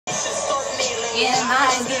and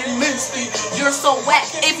I get misty. You're so whack.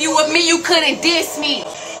 If you were me, you couldn't diss me.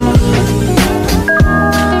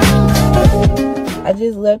 I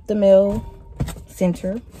just left the mail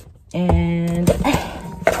center and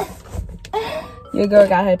your girl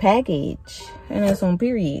got her package, and that's on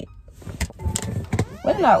period.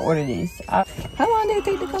 When did I order this? How long did it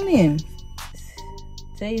take to come in?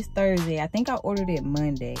 Today is Thursday. I think I ordered it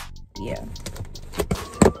Monday. Yeah.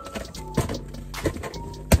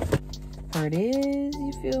 Here it is,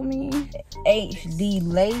 you feel me?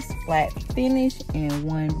 hdlace flat finish and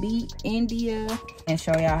 1B India. And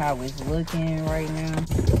show y'all how it's looking right now.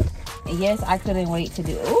 And yes, I couldn't wait to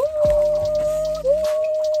do. Ooh,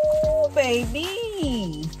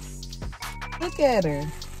 baby. Look at her.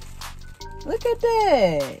 Look at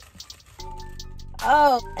that.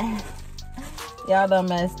 Oh. Y'all done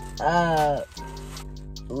messed up.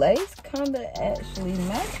 Lace kinda actually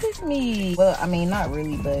matches me. Well, I mean, not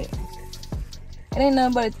really, but it ain't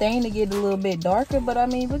nothing but a thing to get a little bit darker. But I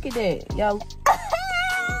mean, look at that. Y'all.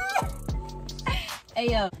 Hey,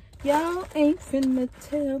 yo. Y'all ain't finna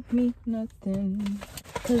tell me nothing.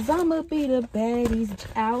 Cause I'ma be the baddies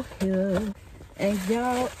out here. And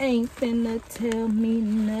y'all ain't finna tell me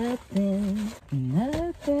nothing.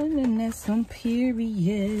 Nothing, and that's on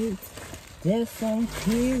periods. That's on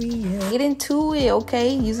period. Get into it,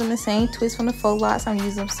 okay? Using the same twist from the faux lots. I'm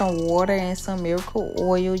using some water and some miracle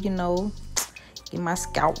oil, you know. Get my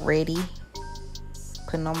scalp ready.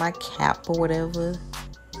 Putting on my cap or whatever.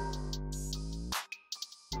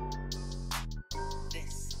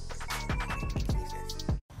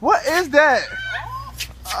 What is that?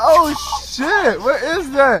 Oh shit, what is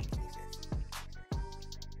that?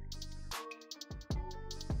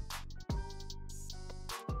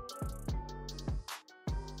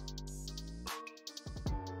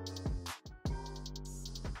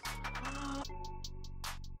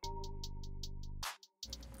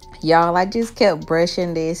 Y'all, I just kept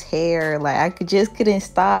brushing this hair. Like, I just couldn't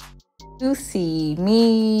stop. You see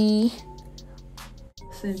me.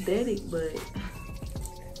 Synthetic, but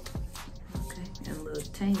okay. And a little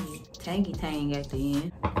tangy tang at the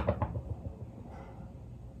end.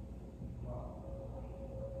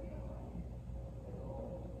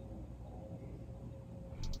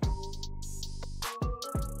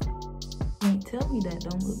 Can't tell me that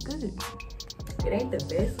don't look good. It ain't the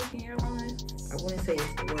best looking hairline. I wouldn't say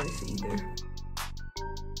it's the worst either.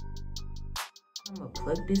 I'm gonna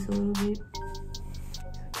plug this a little bit.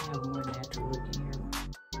 I have more natural looking hairline.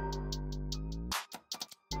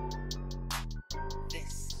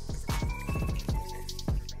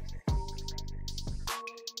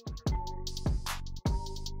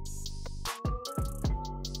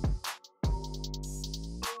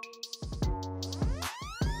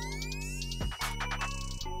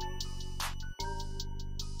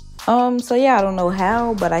 So yeah, I don't know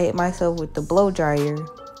how, but I hit myself with the blow dryer.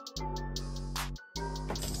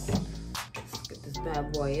 Let's get this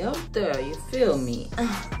bad boy up there, you feel me?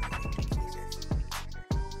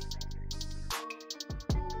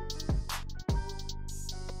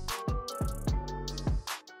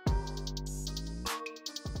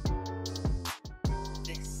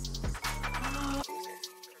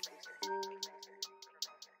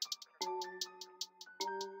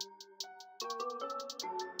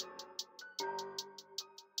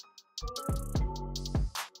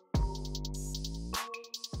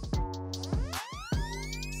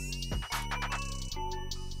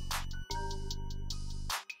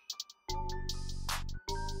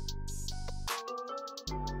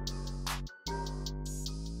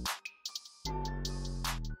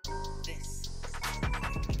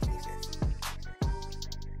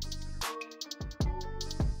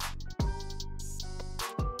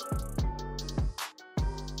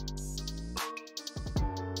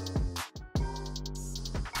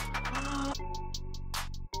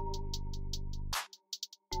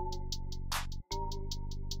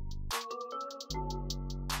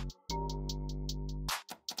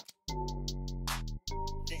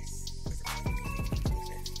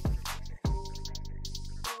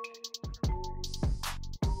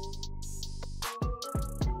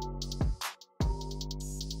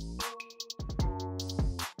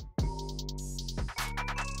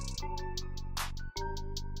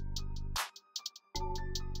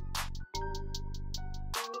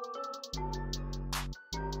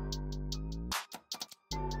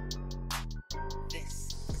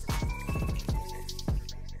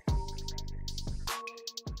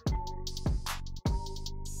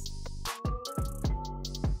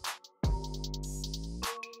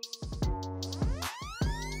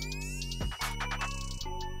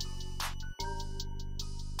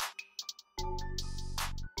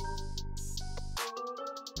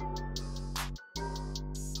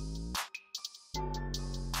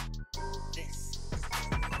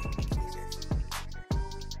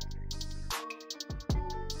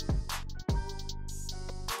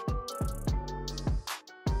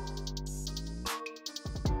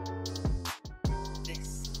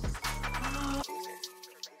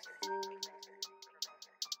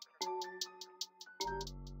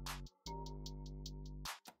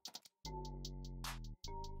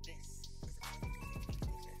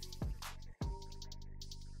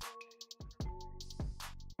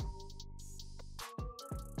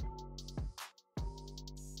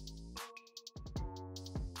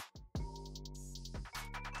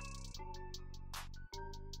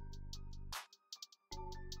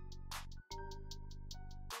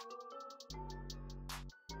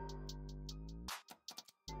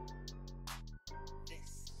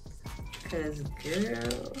 Cause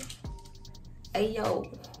girl, hey yo,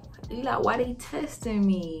 Eli, why they testing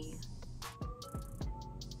me?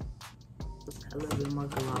 A little bit more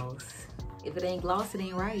gloss. If it ain't gloss, it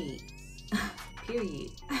ain't right. Period.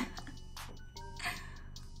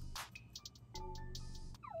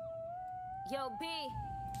 Yo, B,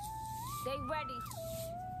 they ready.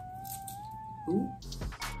 Ooh.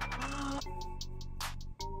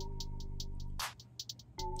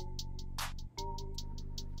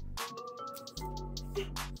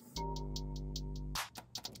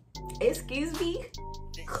 Excuse me?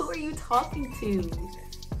 Who are you talking to?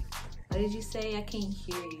 What did you say? I can't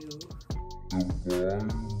hear you. The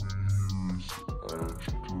volume is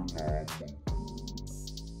astronomical.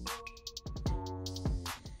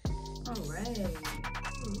 Alright.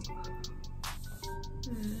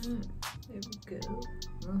 There we go.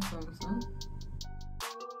 Some.